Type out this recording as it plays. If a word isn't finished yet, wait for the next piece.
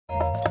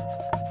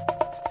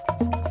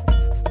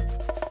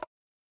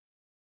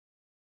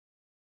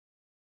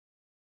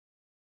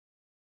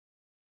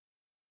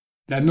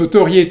La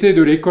notoriété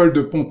de l'école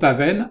de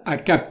Pont-Aven a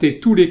capté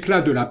tout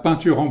l'éclat de la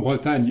peinture en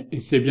Bretagne, et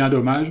c'est bien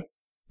dommage,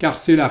 car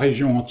c'est la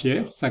région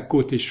entière, sa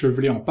côte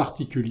échevelée en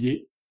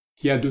particulier,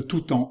 qui a de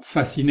tout temps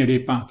fasciné les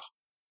peintres.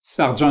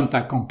 Sargent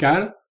à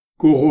Cancale,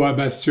 Corot à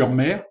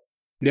Basse-sur-Mer,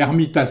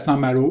 l'Ermite à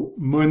Saint-Malo,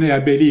 Monet à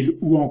Belle-Île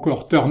ou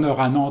encore Turner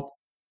à Nantes,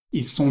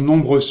 ils sont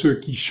nombreux ceux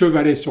qui,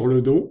 chevalés sur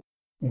le dos,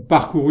 ont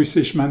parcouru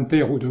ces chemins de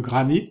terre ou de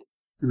granit,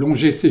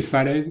 longé ces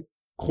falaises,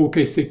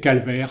 croqué ces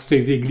calvaires,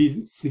 ces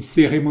églises, ces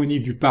cérémonies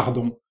du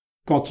pardon,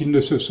 quand ils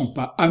ne se sont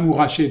pas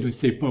amourachés de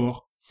ces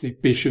porcs, ces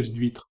pêcheuses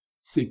d'huîtres,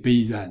 ces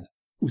paysannes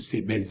ou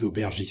ces belles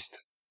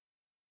aubergistes.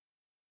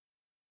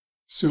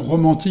 Ce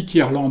romantique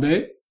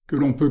irlandais, que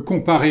l'on peut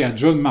comparer à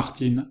John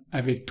Martin,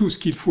 avait tout ce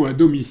qu'il faut à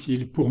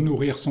domicile pour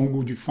nourrir son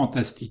goût du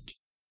fantastique.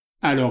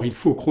 Alors il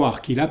faut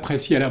croire qu'il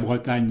appréciait la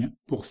Bretagne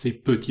pour ses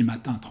petits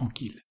matins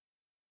tranquilles.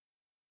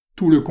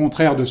 Tout le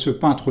contraire de ce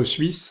peintre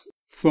suisse,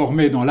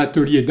 formé dans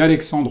l'atelier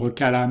d'Alexandre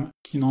Calam,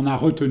 qui n'en a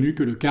retenu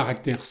que le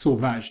caractère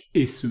sauvage,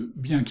 et ce,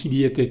 bien qu'il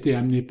y ait été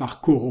amené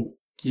par Corot,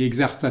 qui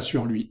exerça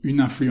sur lui une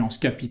influence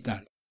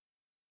capitale.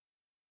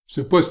 Ce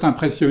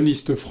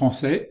post-impressionniste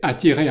français,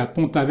 attiré à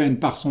Pont-Aven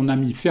par son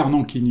ami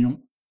Fernand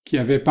Quignon, qui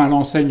avait peint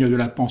l'enseigne de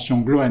la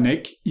pension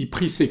Gloanec, y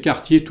prit ses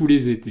quartiers tous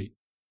les étés.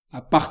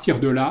 À partir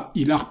de là,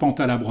 il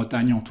arpenta la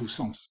Bretagne en tous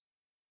sens.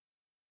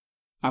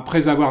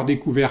 Après avoir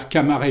découvert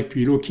Camaret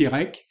puis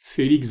Lauquirec,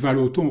 Félix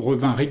Vallotton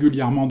revint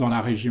régulièrement dans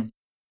la région.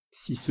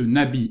 Si ce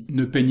Nabi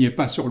ne peignait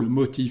pas sur le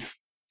motif,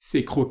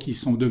 ses croquis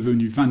sont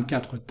devenus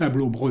 24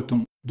 tableaux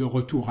bretons de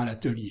retour à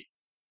l'atelier.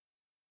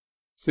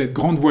 Cette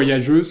grande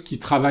voyageuse qui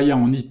travailla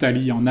en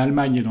Italie, en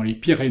Allemagne et dans les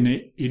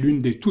Pyrénées est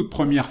l'une des toutes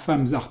premières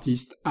femmes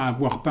artistes à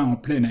avoir peint en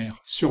plein air,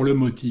 sur le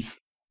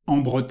motif, en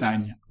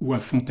Bretagne ou à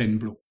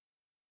Fontainebleau.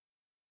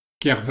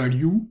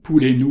 Kervaliou,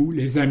 Poulenou,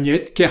 les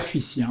Amiettes,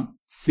 Kerficiens,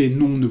 ces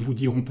noms ne vous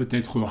diront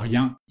peut-être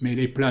rien, mais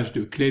les plages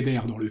de Cléder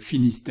dans le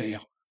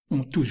Finistère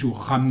ont toujours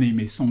ramené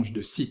mes songes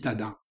de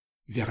citadin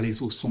vers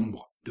les eaux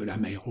sombres de la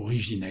mer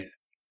originelle.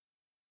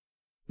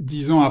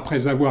 10 ans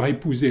après avoir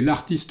épousé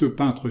l'artiste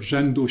peintre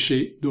Jeanne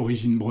Daucher,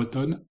 d'origine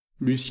bretonne,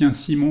 Lucien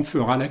Simon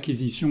fera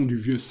l'acquisition du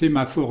vieux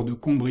sémaphore de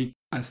Combry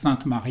à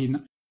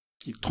Sainte-Marine,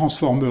 qu'ils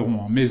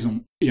transformeront en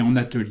maison et en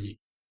atelier.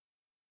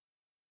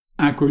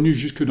 Inconnu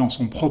jusque dans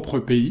son propre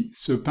pays,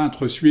 ce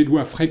peintre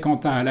suédois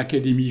fréquenta à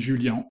l'Académie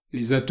Julian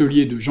les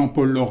ateliers de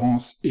Jean-Paul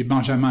Laurence et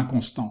Benjamin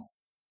Constant.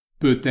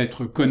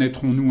 Peut-être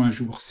connaîtrons-nous un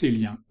jour ses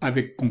liens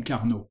avec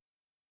Concarneau.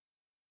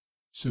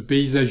 Ce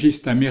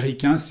paysagiste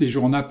américain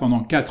séjourna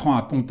pendant 4 ans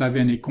à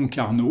Pont-Aven et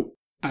Concarneau,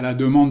 à la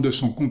demande de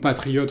son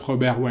compatriote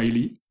Robert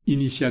Wiley,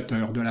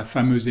 initiateur de la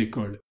fameuse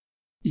école.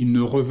 Il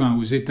ne revint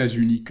aux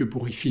États-Unis que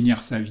pour y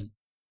finir sa vie.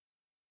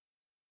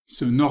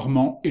 Ce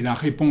Normand est la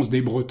réponse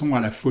des Bretons à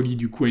la folie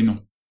du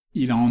Quénon.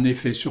 Il a en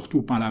effet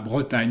surtout peint la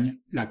Bretagne,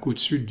 la côte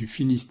sud du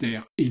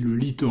Finistère et le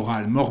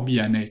littoral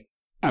morbihanais,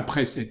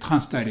 après s'être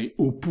installé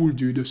au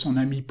Pouldu de son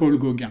ami Paul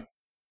Gauguin.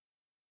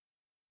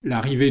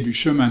 L'arrivée du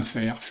chemin de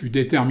fer fut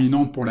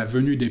déterminante pour la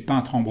venue des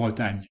peintres en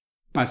Bretagne.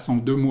 Passant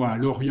 2 mois à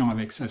Lorient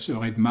avec sa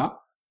sœur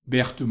Edma,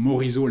 Berthe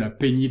Morisot la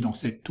peignit dans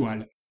cette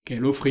toile,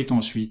 qu'elle offrit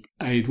ensuite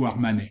à Édouard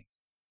Manet.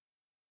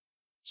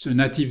 Ce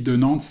natif de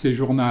Nantes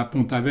séjourna à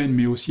Pont-Aven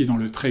mais aussi dans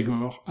le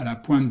Trégor, à la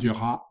pointe du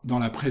Raz, dans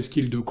la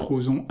presqu'île de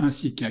Crozon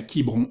ainsi qu'à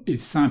Quiberon et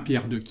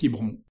Saint-Pierre de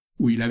Quiberon,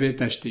 où il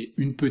avait acheté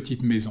une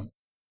petite maison.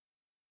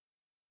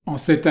 En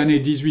cette année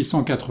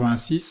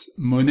 1886,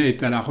 Monet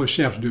est à la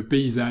recherche de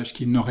paysages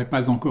qu'il n'aurait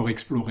pas encore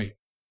explorés.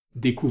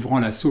 Découvrant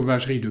la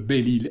sauvagerie de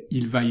Belle-Île,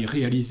 il va y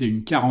réaliser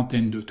une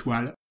 40aine de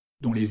toiles,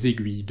 dont les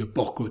aiguilles de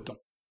porc-coton.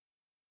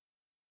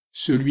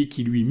 Celui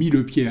qui lui mit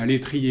le pied à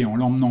l'étrier en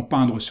l'emmenant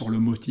peindre sur le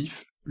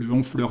motif, le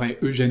honfleuret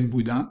Eugène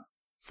Boudin,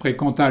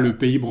 fréquenta le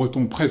pays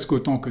breton presque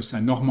autant que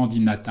sa Normandie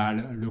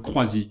natale, le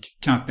Croisic,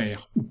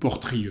 Quimper ou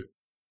Portrieux.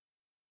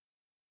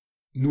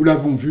 Nous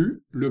l'avons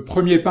vu, le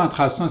premier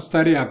peintre à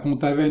s'installer à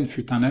Pont-Aven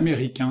fut un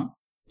Américain,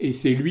 et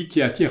c'est lui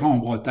qui attira en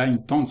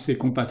Bretagne tant de ses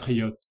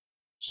compatriotes.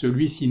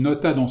 Celui-ci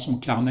nota dans son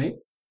carnet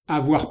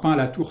avoir peint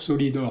la tour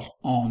Solidor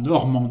en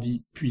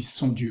Normandie, puisse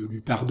son Dieu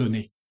lui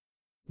pardonner.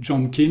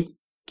 John Keane,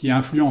 qui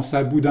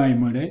influença Boudin et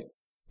Monet,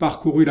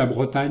 parcourut la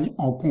Bretagne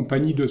en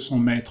compagnie de son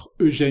maître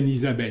Eugène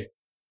Isabey.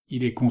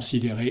 Il est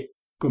considéré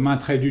comme un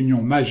trait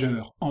d'union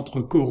majeur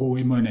entre Corot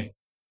et Monet.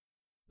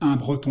 Un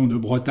Breton de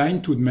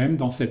Bretagne tout de même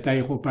dans cet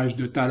aéropage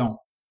de talent.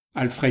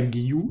 Alfred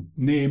Guilloux,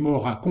 né et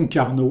mort à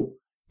Concarneau,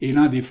 est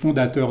l'un des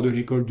fondateurs de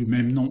l'école du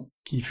même nom,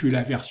 qui fut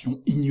la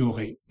version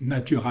ignorée,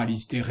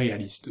 naturaliste et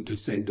réaliste de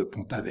celle de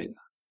Pont-Aven.